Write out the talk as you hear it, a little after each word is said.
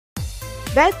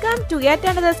Welcome to yet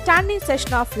another stunning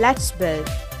session of Let's Build.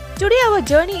 Today our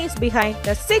journey is behind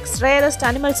the 6 rarest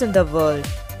animals in the world.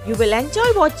 You will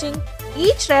enjoy watching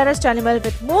each rarest animal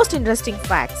with most interesting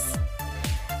facts.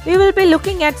 We will be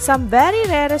looking at some very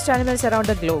rarest animals around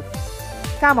the globe.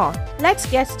 Come on, let's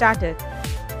get started.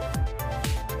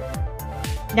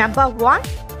 Number 1.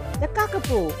 The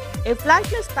kakapo, a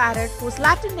flightless parrot whose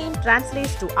Latin name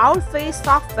translates to owl-faced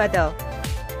soft feather.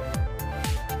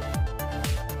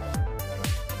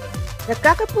 The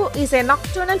kakapo is a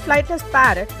nocturnal flightless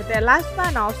parrot with a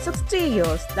lifespan of 60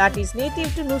 years that is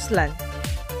native to New Zealand.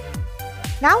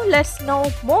 Now let's know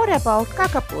more about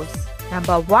kakapos.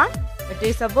 Number 1. It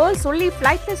is the world's only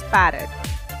flightless parrot.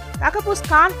 Kakapos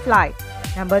can't fly.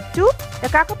 Number 2. The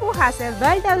kakapo has a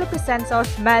well-developed sense of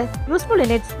smell useful in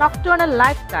its nocturnal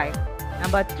lifetime.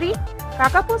 Number 3.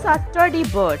 Kakapos are sturdy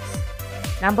birds.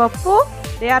 Number 4.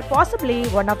 They are possibly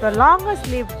one of the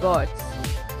longest-lived birds.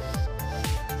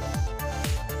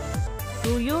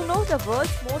 Do you know the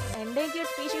world's most endangered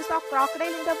species of crocodile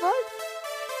in the world?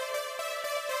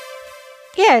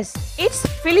 Yes, it's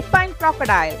Philippine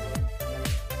crocodile.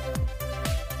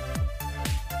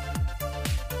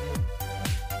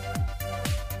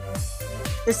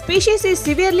 The species is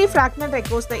severely fragmented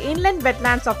across the inland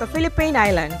wetlands of the Philippine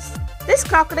Islands. This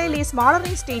crocodile is smaller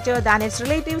in stature than its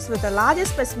relatives, with the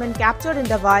largest specimen captured in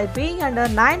the wild being under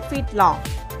 9 feet long.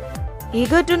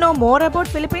 Eager to know more about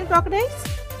Philippine crocodiles?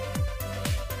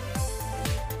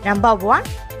 Number 1.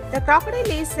 The crocodile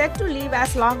is said to live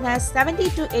as long as 70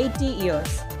 to 80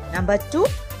 years. Number 2.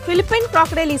 Philippine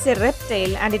crocodile is a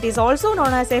reptile and it is also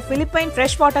known as a Philippine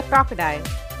freshwater crocodile.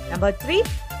 Number 3.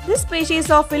 This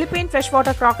species of Philippine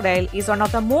freshwater crocodile is one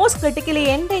of the most critically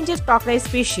endangered crocodile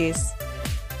species.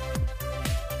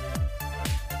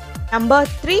 Number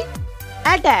 3.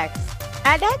 Addax.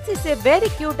 Addax is a very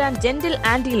cute and gentle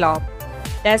antelope.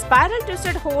 Their spiral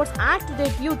twisted horns add to their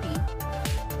beauty.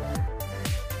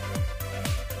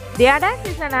 The addax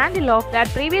is an antelope that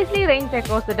previously ranged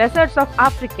across the deserts of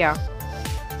Africa.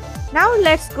 Now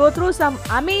let's go through some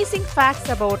amazing facts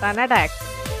about an addax.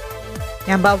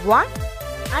 Number 1.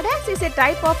 Addax is a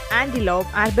type of antelope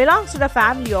and belongs to the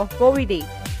family of Bovidae.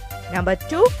 Number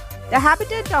 2. The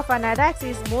habitat of an addax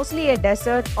is mostly a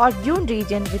desert or dune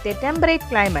region with a temperate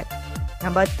climate.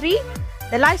 Number 3.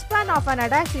 The lifespan of an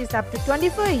addax is up to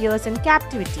 24 years in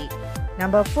captivity.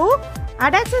 Number 4.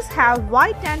 Addaxes have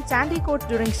white and sandy coat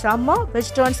during summer,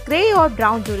 which turns grey or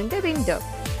brown during the winter.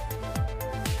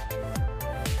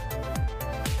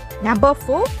 Number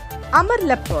 4. Amur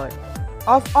leopard.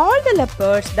 Of all the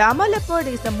leopards, the Amur leopard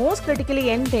is the most critically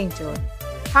endangered,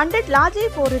 hunted largely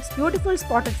for its beautiful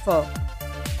spotted fur.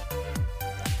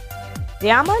 The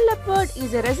Amur leopard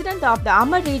is a resident of the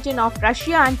Amur region of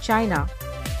Russia and China.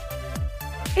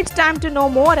 It's time to know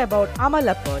more about Amur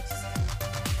leopards.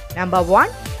 Number 1.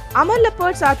 Amur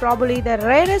leopards are probably the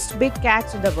rarest big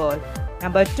cats in the world.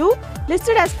 Number 2.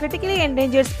 Listed as critically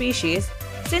endangered species,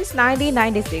 since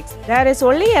 1996, there is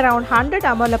only around 100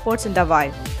 Amur leopards in the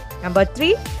wild. Number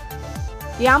 3.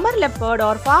 The Amur leopard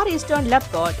or Far Eastern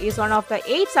leopard is one of the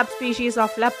 8 subspecies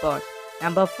of leopard.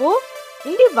 Number 4.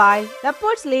 In the wild,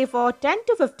 leopards live for 10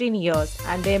 to 15 years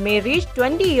and they may reach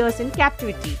 20 years in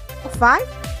captivity. 5.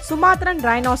 Sumatran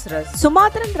rhinoceros.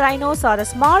 Sumatran rhinos are the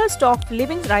smallest of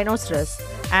living rhinoceros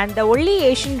and the only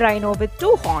Asian rhino with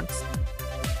 2 horns.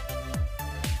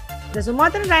 The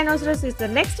Sumatran rhinoceros is the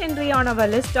next entry on our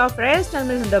list of rarest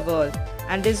animals in the world,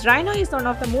 and this rhino is one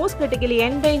of the most critically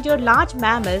endangered large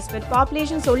mammals with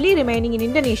populations only remaining in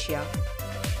Indonesia.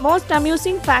 Most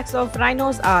amusing facts of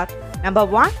rhinos are: Number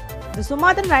 1. The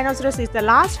Sumatran rhinoceros is the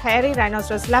last hairy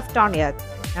rhinoceros left on earth.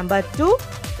 Number 2.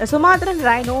 The Sumatran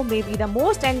rhino may be the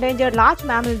most endangered large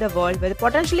mammal in the world with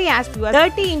potentially as few as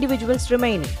 30 individuals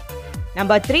remaining.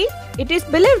 Number 3. It is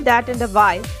believed that in the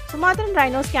wild, Sumatran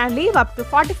rhinos can live up to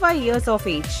 45 years of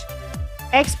age.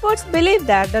 Experts believe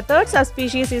that the third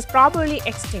subspecies is probably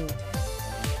extinct.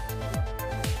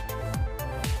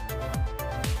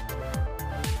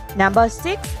 Number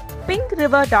 6. Pink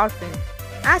river dolphin.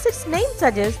 As its name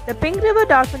suggests, the pink river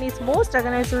dolphin is most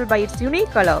recognizable by its unique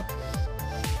color.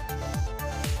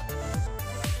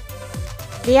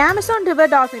 The Amazon river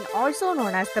dolphin, also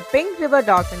known as the pink river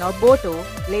dolphin or boto,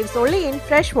 lives only in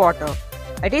fresh water.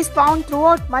 It is found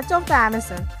throughout much of the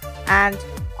Amazon and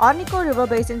Orinoco river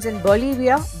basins in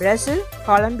Bolivia, Brazil,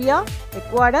 Colombia,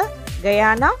 Ecuador,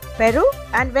 Guyana, Peru,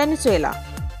 and Venezuela.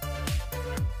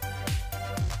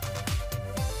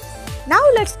 Now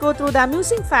let's go through the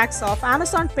amusing facts of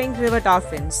Amazon pink river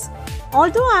dolphins.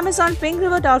 Although Amazon pink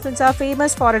river dolphins are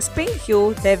famous for its pink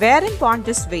hue, they weren't born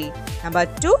this way. Number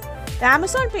 2. The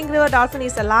Amazon pink river dolphin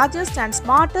is the largest and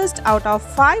smartest out of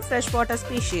 5 freshwater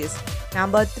species.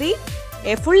 Number 3.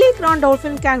 A fully grown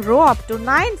dolphin can grow up to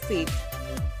 9 feet.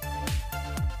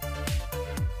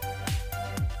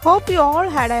 Hope you all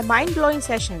had a mind-blowing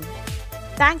session.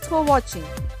 Thanks for watching.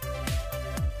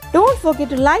 Don't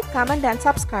forget to like, comment and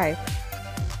subscribe.